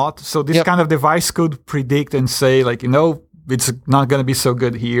may not. So this kind of device could predict and say like, it's not going to be so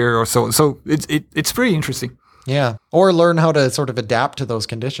good here or so. So it's pretty interesting. Yeah. Or learn how to sort of adapt to those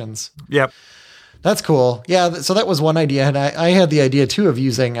conditions. Yep. That's cool. Yeah. So that was one idea. And I had the idea too of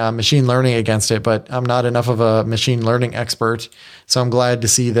using machine learning against it, but I'm not enough of a machine learning expert. So I'm glad to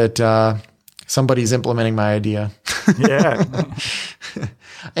see that somebody's implementing my idea. Yeah.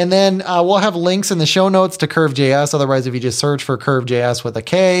 And then we'll have links in the show notes to Curve.js. Otherwise, if you just search for Curve.js with a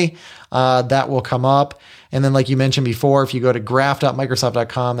K, that will come up. And then like you mentioned before, if you go to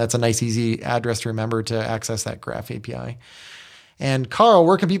graph.microsoft.com, that's a nice, easy address to remember to access that Graph API. And Carl,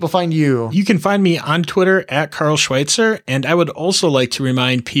 where can people find you? You can find me on Twitter at Carl Schweitzer. And I would also like to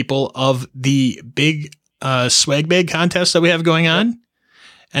remind people of the big swag bag contest that we have going on,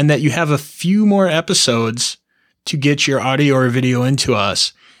 and that you have a few more episodes to get your audio or video into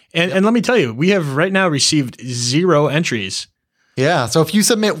us. And let me tell you, we have right now received 0 entries. Yeah. So if you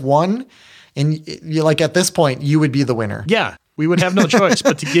submit one, and you like at this point, you would be the winner. Yeah, we would have no choice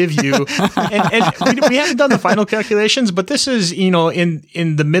but to give you. And we haven't done the final calculations, but this is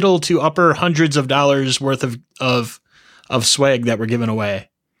in the middle to upper hundreds of dollars worth of swag that we're giving away.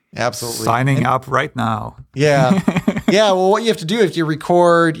 Absolutely, signing up right now. Yeah, yeah. Well, what you have to do if you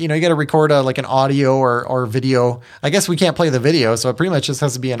record, you got to record like an audio or video. I guess we can't play the video, so it pretty much just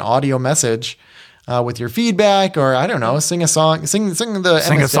has to be an audio message. With your feedback, or I don't know, sing a song, sing the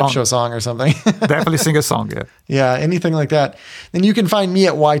MS Show song or something. Definitely sing a song, yeah. Yeah, anything like that. Then you can find me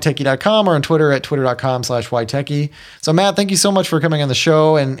at ytechie.com or on Twitter at twitter.com/ytechie. So Matt, thank you so much for coming on the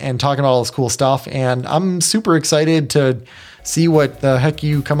show and talking about all this cool stuff. And I'm super excited to see what the heck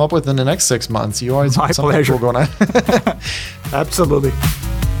you come up with in the next 6 months. You always have something cool going on. Absolutely.